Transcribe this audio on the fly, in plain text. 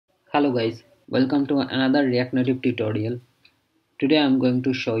Hello guys, welcome to another React Native tutorial. Today I'm going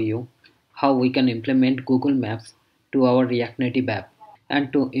to show you how we can implement Google Maps to our React Native app.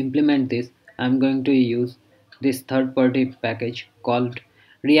 And to implement this, I'm going to use this third-party package called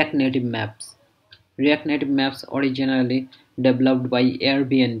React Native Maps. React Native Maps originally developed by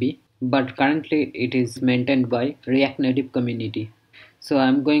Airbnb, but currently it is maintained by React Native community. So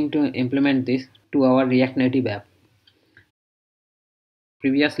I'm going to implement this to our React Native app.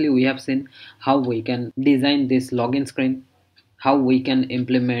 Previously, we have seen how we can design this login screen, how we can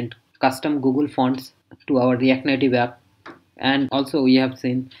implement custom Google fonts to our React Native app, and also we have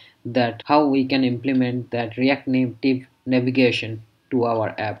seen that how we can implement that React Native navigation to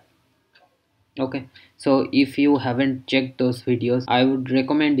our app. Okay, so if you haven't checked those videos, I would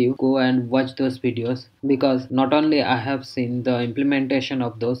recommend you go and watch those videos, because not only I have seen the implementation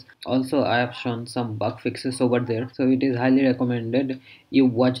of those, also I have shown some bug fixes over there. So it is highly recommended you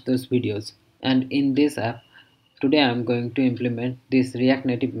watch those videos. And in this app, today I'm going to implement this React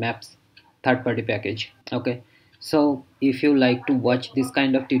Native Maps third-party package. Okay, so if you like to watch this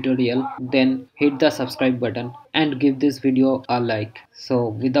kind of tutorial, then hit the subscribe button and give this video a like. So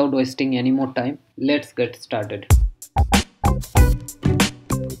without wasting any more time, let's get started.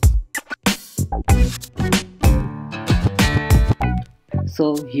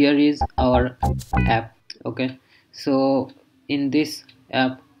 So here is our app. Okay, so in this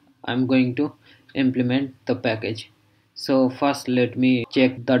app I'm going to implement the package. So first let me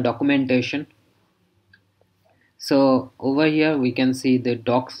check the documentation. So over here we can see the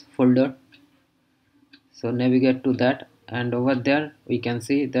docs folder. So navigate to that, and over there we can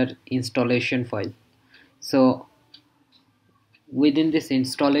see that installation file. So within this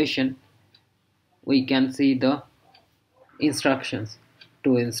installation we can see the instructions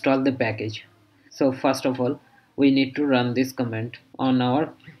to install the package. So first of all, we need to run this command on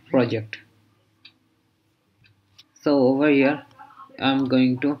our project. So over here I'm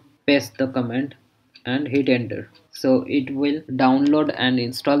going to paste the command and hit enter. So it will download and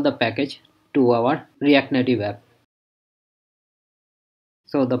install the package to our React Native app.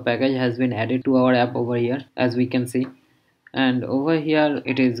 So the package has been added to our app over here, as we can see, and over here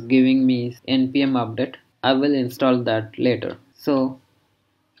it is giving me npm update. I will install that later. So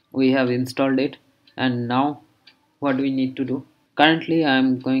we have installed it, and now what we need to do, currently I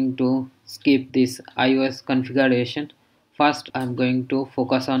am going to skip this iOS configuration. First I'm going to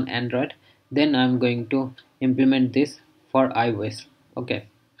focus on Android, then I'm going to implement this for iOS. Okay,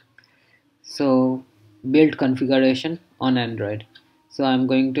 so build configuration on Android. So I'm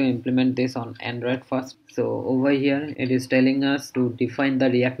going to implement this on Android first. So over here it is telling us to define the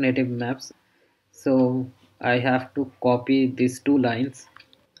React Native maps. So I have to copy these two lines,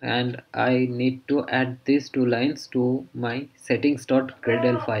 and I need to add these two lines to my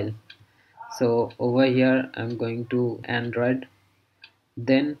settings.gradle file. So over here I'm going to Android,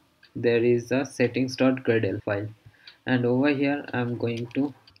 then there is a settings.gradle file, and over here I'm going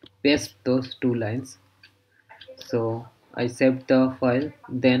to paste those two lines. So I saved the file.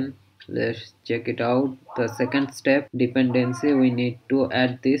 Then let's check it out. The second step, dependency, we need to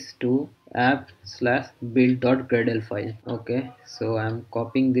add this to app slash build.gradle file. Okay, so I'm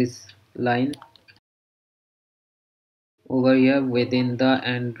copying this line. Over here within the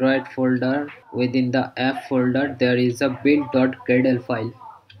Android folder, within the app folder, there is a build.gradle file,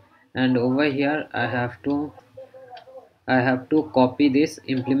 and over here I have to copy this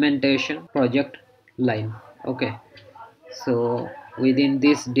implementation project line. Okay, so within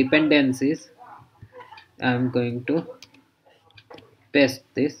these dependencies I'm going to paste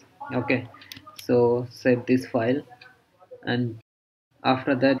this. Okay, so save this file, and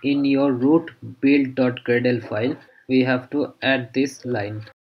after that in your root build.gradle file we have to add this line.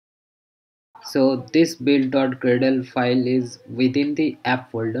 So this build.gradle file is within the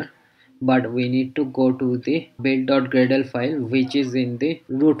app folder, but we need to go to the build.gradle file which is in the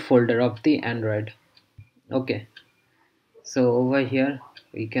root folder of the Android. Okay, so over here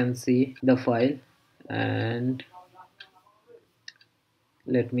we can see the file, and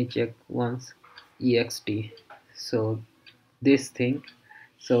let me check once, ext. So this thing,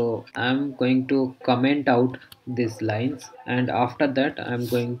 so I'm going to comment out these lines, and after that I'm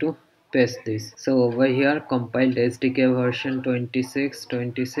going to paste this. So over here compiled SDK version 26.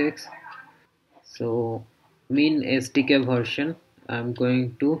 So mean SDK version I'm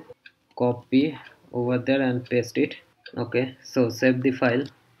going to copy over there and paste it. Okay, so save the file,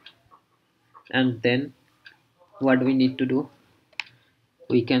 and then what we need to do,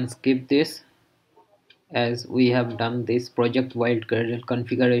 we can skip this as we have done this project wide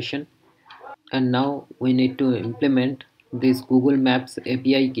configuration, and now we need to implement this Google Maps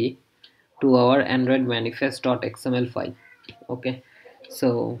API key to our Android manifest.xml file. Okay,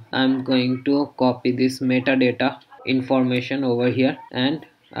 so I'm going to copy this metadata information over here, and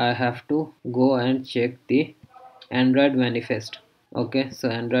I have to go and check the Android manifest. Okay, so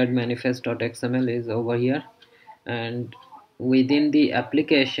Android manifest.xml is over here, and within the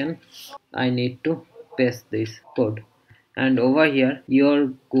application I need to paste this code, and over here your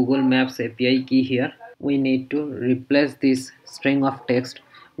Google Maps API key here, we need to replace this string of text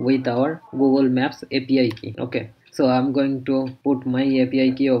with our Google Maps API key. Okay, so I'm going to put my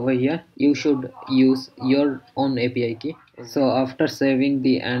API key over here. You should use your own API key. So after saving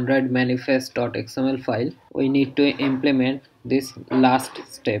the Android manifest.xml file, we need to implement this last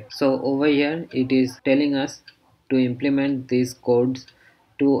step. So over here it is telling us to implement these codes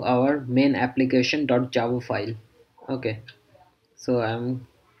to our main application.java file. Okay, so I'm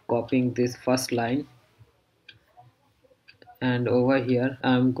copying this first line, and over here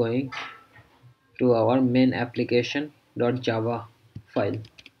I'm going to our main application.java file.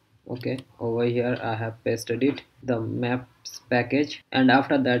 Okay, over here I have pasted it, the maps package, and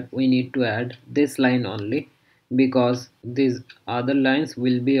after that we need to add this line only, because these other lines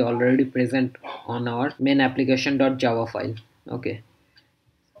will be already present on our main application.java file. Okay,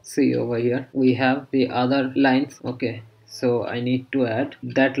 see over here we have the other lines. Okay, so I need to add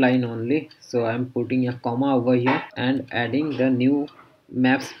that line only, so I'm putting a comma over here and adding the new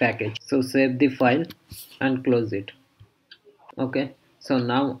maps package. So save the file and close it. Okay, so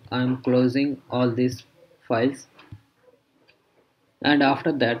now I'm closing all these files, and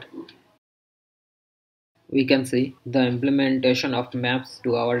after that we can see the implementation of maps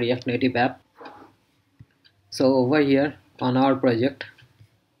to our React Native app. So over here on our project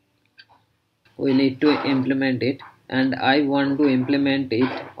we need to implement it, and I want to implement it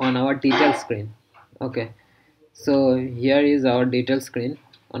on our detail screen. Okay, so here is our detail screen.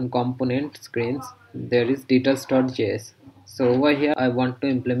 On component screens there is details.js. So over here I want to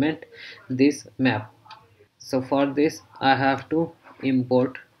implement this map. So for this I have to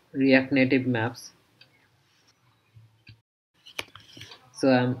import React Native maps.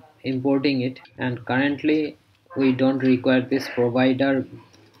 So I'm importing it, and currently we don't require this provider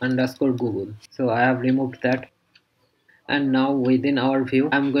underscore Google, so I have removed that. And now within our view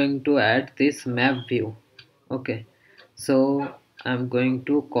I'm going to add this map view. Okay, so I'm going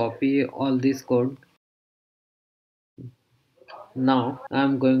to copy all this code. Now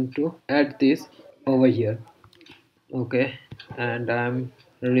I'm going to add this over here. Okay, and I'm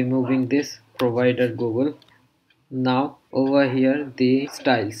removing this provider Google. Now over here the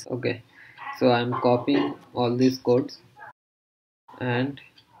styles. Okay, so I'm copying all these codes and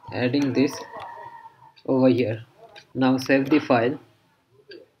adding this over here. Now save the file.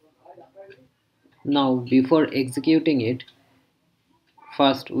 Now before executing it,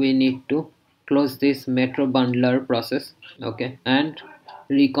 first we need to close this metro bundler process. Okay, and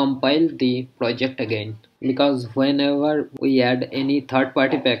recompile the project again, because whenever we add any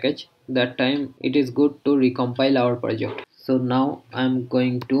third-party package, that time it is good to recompile our project. So now I'm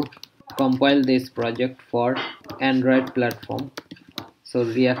going to compile this project for Android platform. So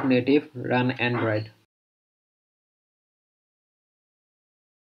React Native run Android.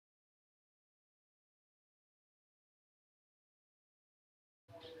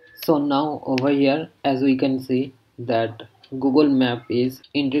 So now over here as we can see that Google Map is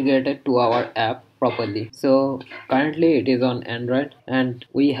integrated to our app properly. So currently it is on Android and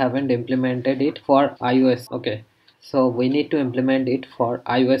we haven't implemented it for iOS. Okay, so we need to implement it for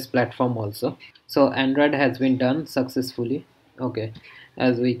iOS platform also. So Android has been done successfully. Okay,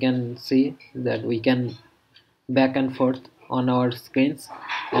 as we can see that we can back and forth on our screens,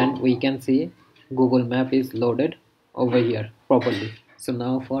 and we can see Google Map is loaded over here properly. So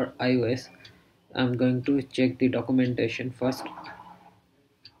now for iOS I'm going to check the documentation first.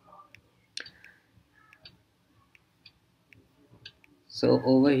 So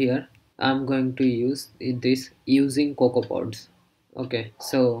over here I'm going to use this using CocoaPods. Okay,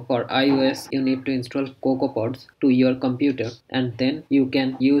 so for iOS you need to install CocoaPods to your computer, and then you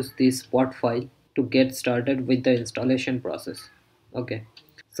can use this pod file to get started with the installation process. Okay,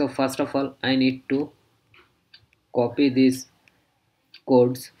 so first of all I need to copy these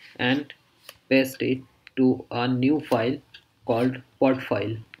codes and paste it to a new file called pod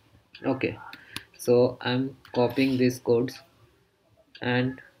file. Okay, so I'm copying these codes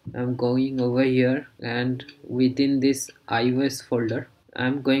and I'm going over here, and within this iOS folder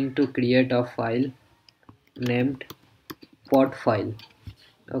I'm going to create a file named pod file.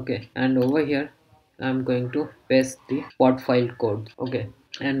 Okay, and over here I'm going to paste the pod file code. Okay,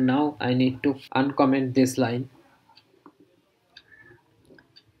 and now I need to uncomment this line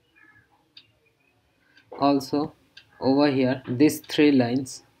Also over here these three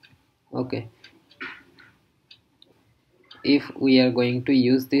lines, okay, if we are going to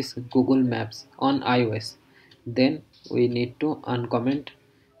use this Google Maps on iOS, then we need to uncomment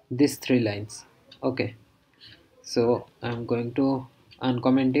these three lines. Okay, so I'm going to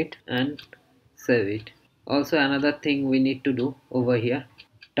uncomment it and save it. Also another thing we need to do over here,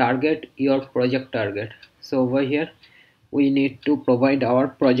 target your project target. So over here we need to provide our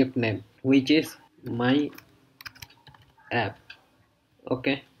project name, which is my app.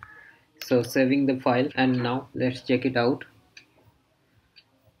 Okay, so saving the file, and now let's check it out.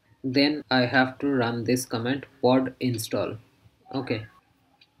 Then I have to run this command pod install. Okay,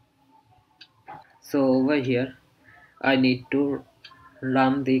 so over here I need to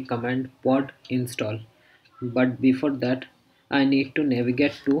run the command pod install, but before that I need to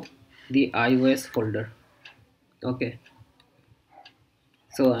navigate to the iOS folder. Okay,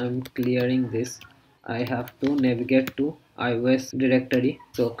 so I'm clearing this. I have to navigate to iOS directory.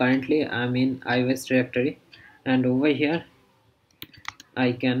 So currently I'm in iOS directory, and over here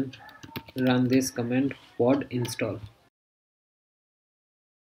I can run this command pod install.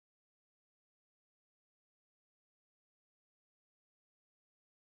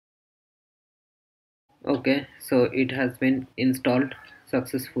 Okay, so it has been installed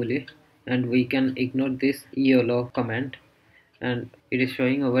successfully, and we can ignore this YOLO command, and it is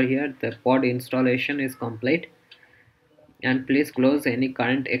showing over here the pod installation is complete, and please close any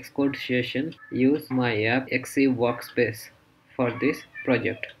current Xcode session. Use my app XE workspace for this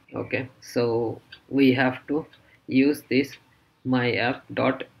project. Okay, so we have to use this my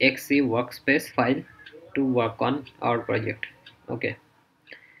app.exe workspace file to work on our project. Okay,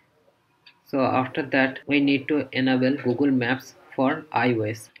 so after that we need to enable Google Maps for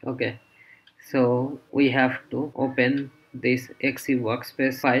iOS. Okay, so we have to open this exe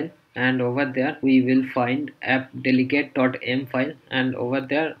workspace file, and over there we will find app.delegate.m file, and over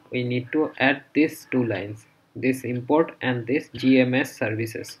there we need to add these two lines, this import and this GMS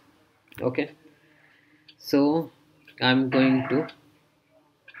services. Okay, so I'm going to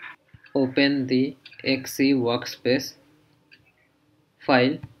open the exe workspace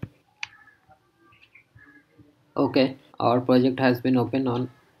file. Okay, our project has been opened on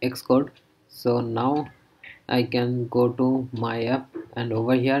Xcode. So now I can go to my app, and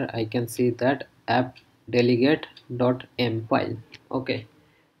over here I can see that app delegate.m file. Okay,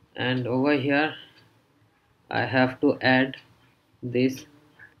 and over here I have to add this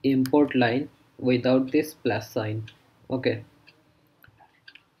import line without this plus sign. Okay,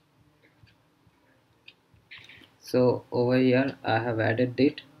 so over here I have added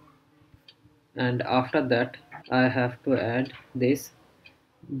it, and after that I have to add this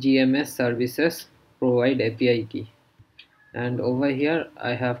GMS services provide API key, and over here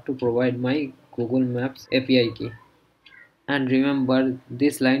I have to provide my Google Maps API key. And remember,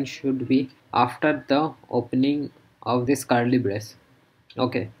 this line should be after the opening of this curly brace.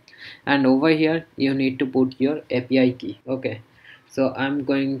 Okay, and over here you need to put your API key. Okay, so I'm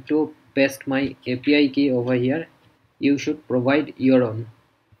going to paste my API key over here. You should provide your own.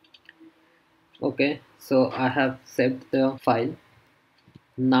 Okay, so I have saved the file.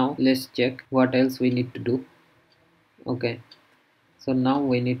 Now let's check what else we need to do. Okay, so now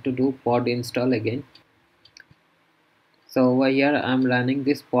we need to do pod install again. So over here I'm running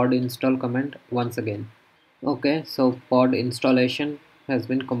this pod install command once again. Okay, so pod installation has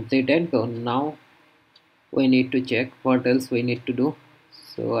been completed. So now we need to check what else we need to do.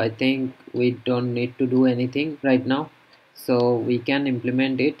 So I think we don't need to do anything right now, so we can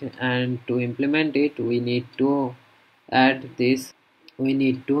implement it. And to implement it we need to add this, we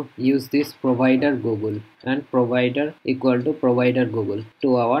need to use this provider Google and provider equal to provider Google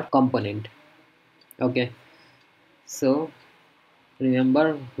to our component. Okay, so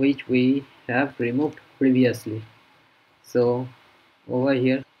remember which we have removed previously. So over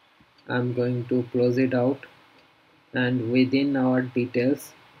here I'm going to close it out, and within our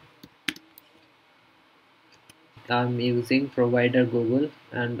details I'm using provider Google,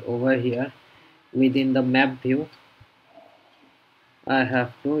 and over here within the map view I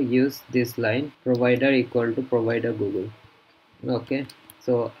have to use this line provider equal to provider Google. Okay,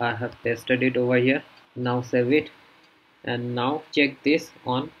 so I have tested it over here. Now save it, and now check this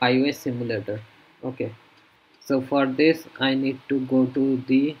on iOS simulator. Okay, so for this I need to go to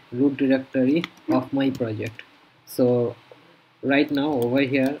the root directory of my project. So right now over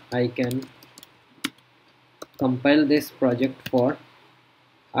here I can compile this project for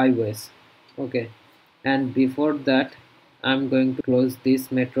iOS. Okay, and before that I'm going to close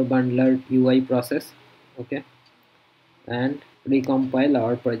this Metro Bundler UI process. Okay, and recompile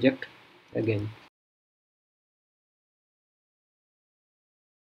our project again.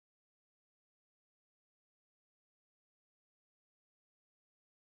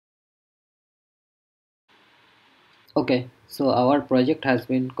 Okay, so our project has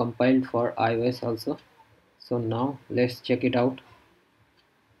been compiled for iOS also. So now let's check it out.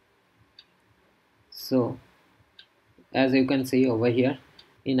 So as you can see over here,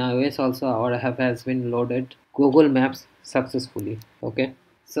 in iOS also our app has been loaded Google Maps successfully. Okay,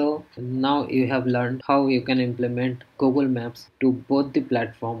 so now you have learned how you can implement Google Maps to both the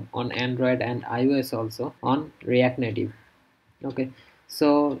platform on Android and iOS also on React Native. Okay,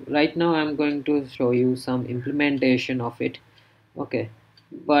 so right now I'm going to show you some implementation of it. Okay,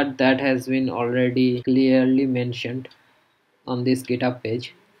 but that has been already clearly mentioned on this GitHub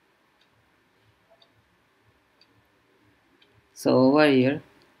page. So over here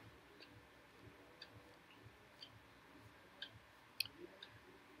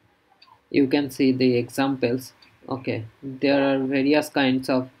you can see the examples. Okay, there are various kinds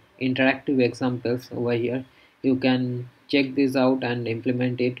of interactive examples over here. You can check this out and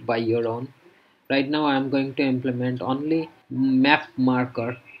implement it by your own. Right now I am going to implement only map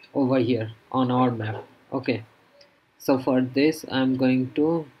marker over here on our map. Okay, so for this I'm going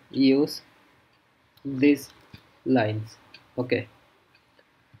to use these lines. Okay,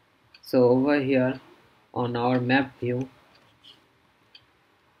 so over here on our map view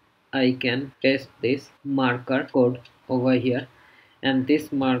I can paste this marker code over here, and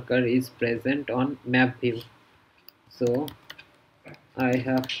this marker is present on map view. So I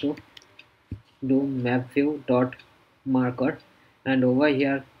have to do map view dot marker, and over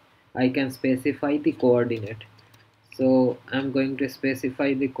here I can specify the coordinate. So I'm going to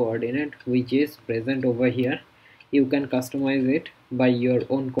specify the coordinate which is present over here. You can customize it by your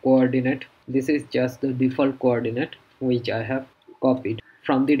own coordinate. This is just the default coordinate which I have copied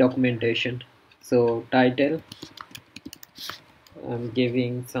from the documentation. So title, I'm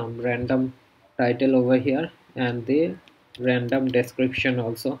giving some random title over here and the random description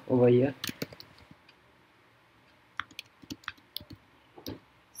also over here.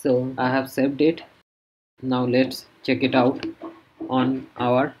 So I have saved it. Now let's check it out on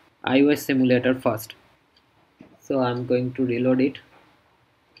our iOS simulator first. So I'm going to reload it.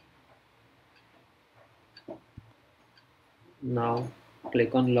 Now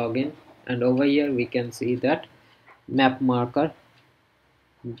click on login, and over here we can see that map marker,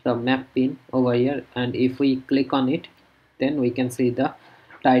 the map pin over here, and if we click on it then we can see the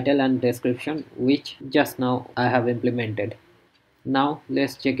title and description which just now I have implemented. Now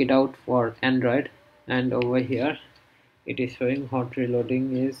let's check it out for Android, and over here it is showing hot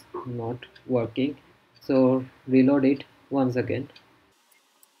reloading is not working. So reload it once again.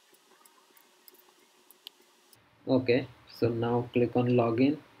 Okay, so now click on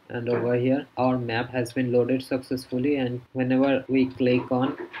login, and over here our map has been loaded successfully, and whenever we click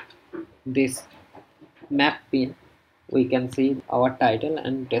on this map pin we can see our title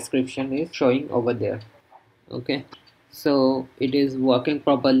and description is showing over there. Okay, so it is working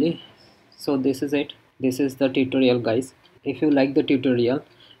properly. So this is it. This is the tutorial, guys. If you like the tutorial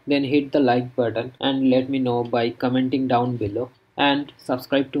then hit the like button and let me know by commenting down below, and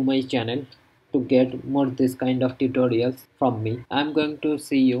subscribe to my channel to get more this kind of tutorials from me. I'm going to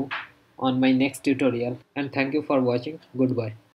see you on my next tutorial, and thank you for watching. Goodbye.